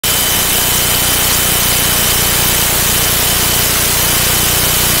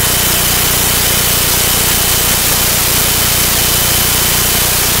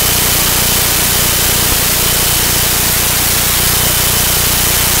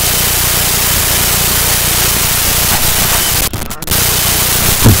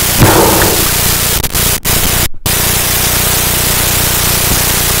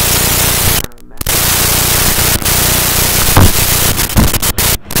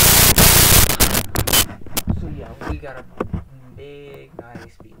got a big,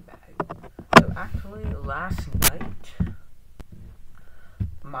 nice beanbag. So actually, last night,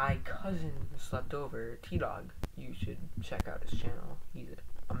 my cousin slept over, T-Dog. You should check out his channel. He's an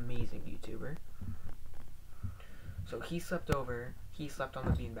amazing YouTuber. So he slept over, he slept on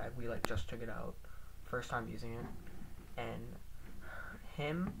the beanbag, we like just took it out, first time using it, and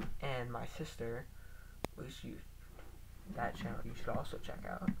him and my sister, which that channel you should also check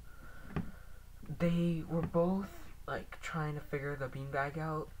out, they were both like trying to figure the beanbag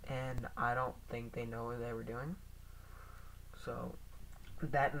out, and I don't think they know what they were doing. So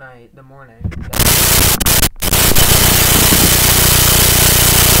that night, the morning,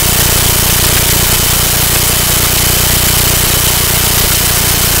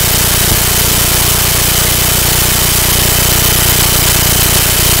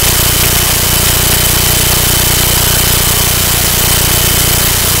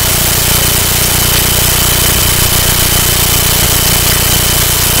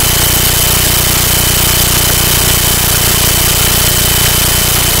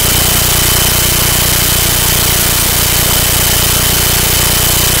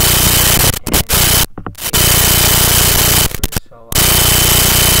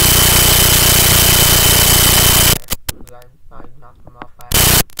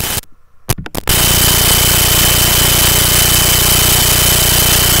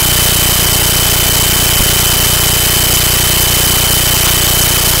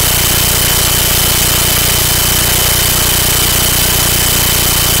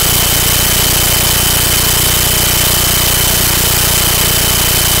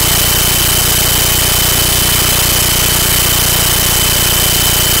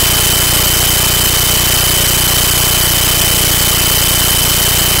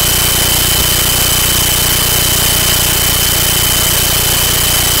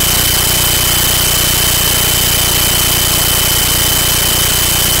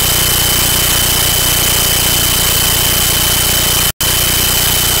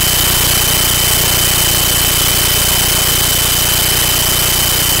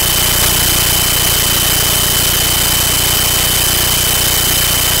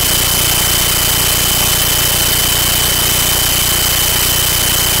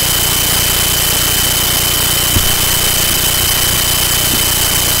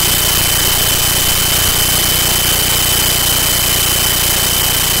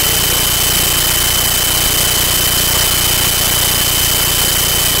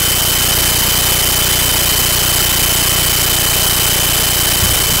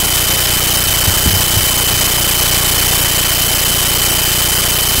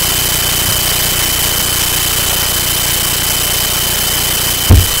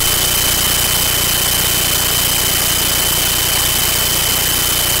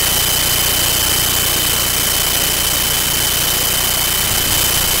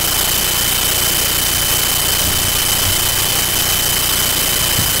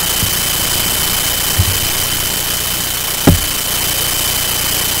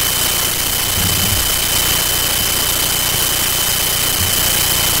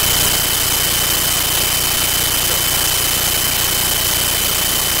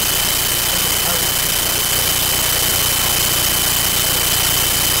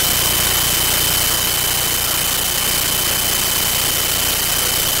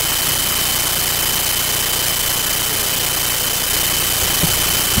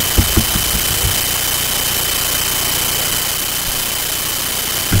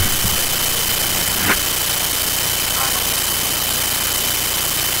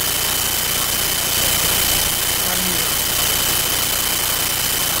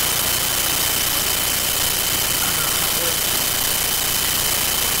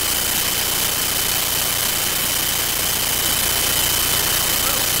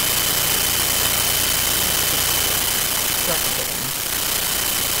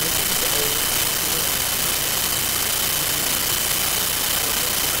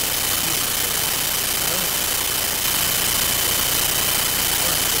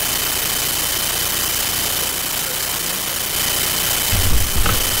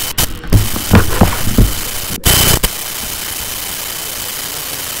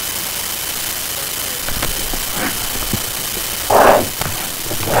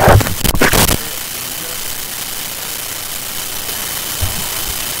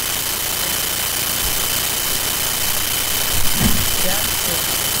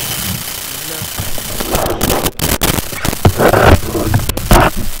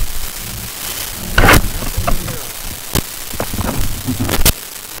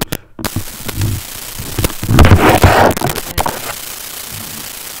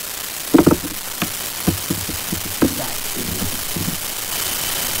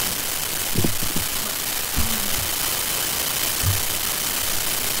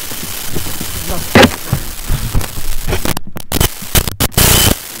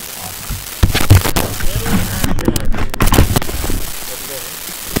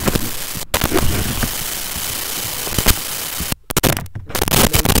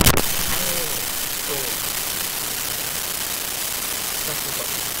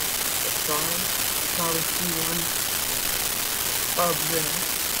 star. Probably see one of this.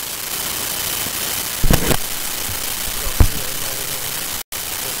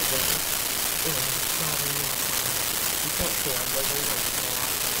 You can't see them, but they're like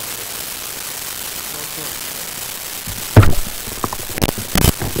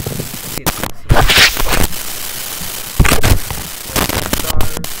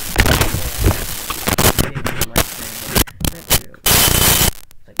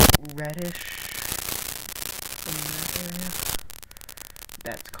reddish in that area.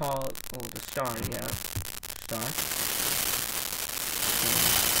 That's called, oh, the star, yeah. Star.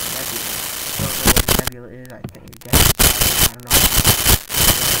 Nebula. Don't know what nebula is, I think you guess. I don't know.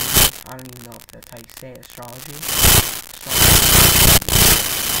 I don't even know if that's how you say it. Astrology.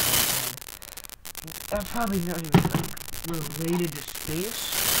 That's probably not even like related to space.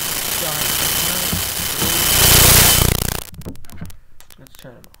 Let's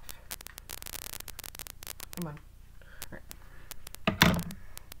turn them off. Come on. Alright.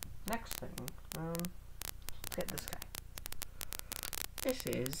 Next thing, let's get this guy. This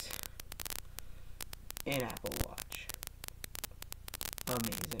is an Apple Watch.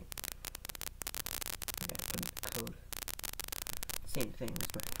 Amazing. I gotta put in the code. Same thing as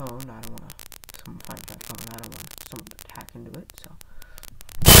my phone. I don't wanna someone find my phone. I don't want someone to hack into it, so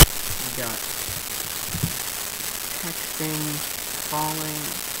we got texting, calling,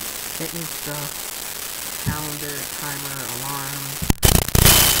 fitness stuff, calendar, timer, alarm,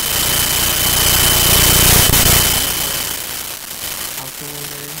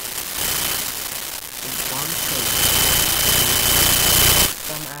 calculator, one page.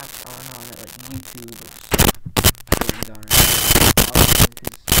 Some apps aren't on it, like YouTube or things on it.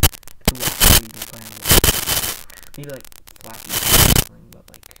 To watch video playing with. Maybe like Flappy Bird, but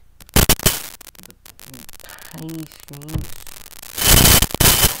like the tiny screens.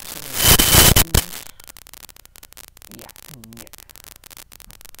 Yeah.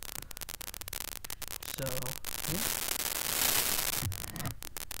 So, yeah.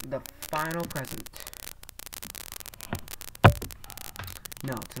 The final present.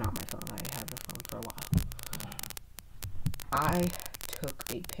 No, it's not my phone. I had the phone for a while. I took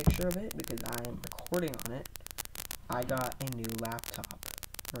a picture of it because I am recording on it. I got a new laptop,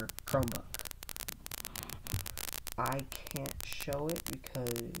 or Chromebook. I can't show it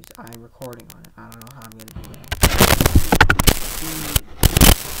because I'm recording on it. I don't know how I'm going to do it.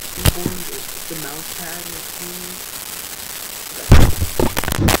 The keyboard is the mouse pad and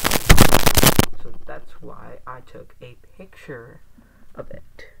so that's why I took a picture of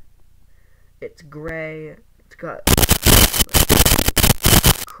it. It's gray. It's got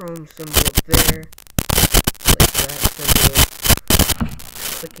Chrome symbol up there, like that symbol,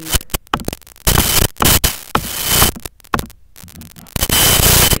 clicky.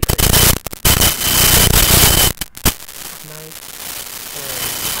 Nice, and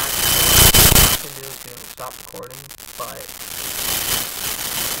actually, what I can do is stop recording, but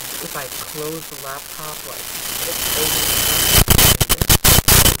if I close the laptop, like, it's over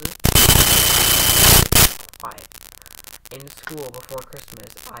it's quiet. In school before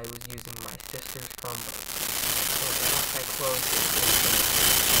Christmas, I was using my sister's Chromebook. So once I closed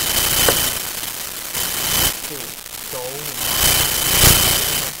it was so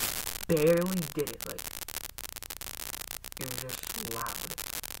loud. Barely did it, like, it was just loud.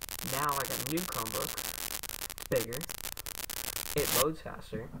 Now I got a new Chromebook. It's bigger. It loads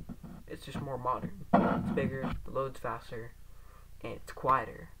faster. It's just more modern. It's bigger, it loads faster, and it's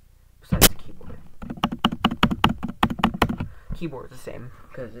quieter. Besides the keyboard. Keyboard's the same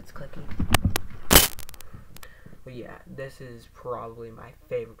because it's clicky. But yeah, this is probably my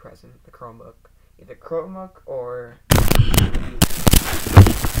favorite present, the Chromebook. Either Chromebook or and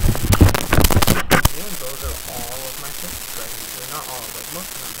those are all of my sister's presents. They're not all, but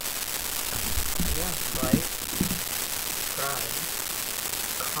most of them. Yeah, like, subscribe,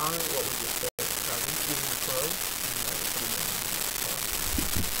 comment what was your favorite present, even the clothes.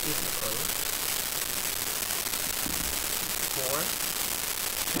 Even the clothes. 4.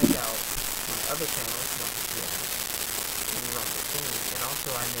 Check out my other channels, and also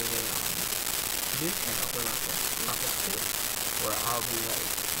I made a new channel for Ruffles 2, where I'll be like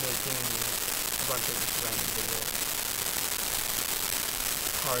making a bunch of just random videos.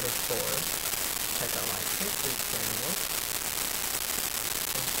 Part of 4. Check out my sister's channel,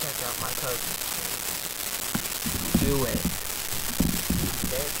 and check out my cousin's channel. Do it.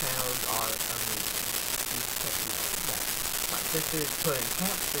 Their channels are amazing. My sister's putting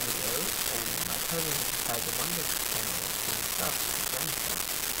hamster videos, and my cousin has a bunch of channels and stuff, and stuff.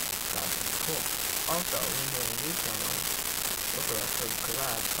 That's cool. Also, we made a new channel with us for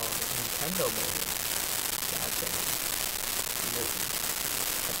collab called Nintendo mode. That's it. Amazing.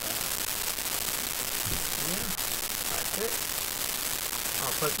 Yeah, that's it.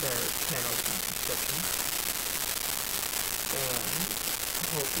 I'll put their channels in the description. And I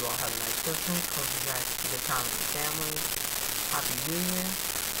hope you all have a nice Christmas. Hope you guys have a good time with your family. Happy New Year.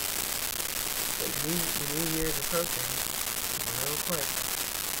 The New Year is approaching real quick.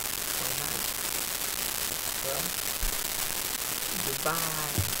 So nice. Well,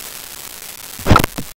 goodbye.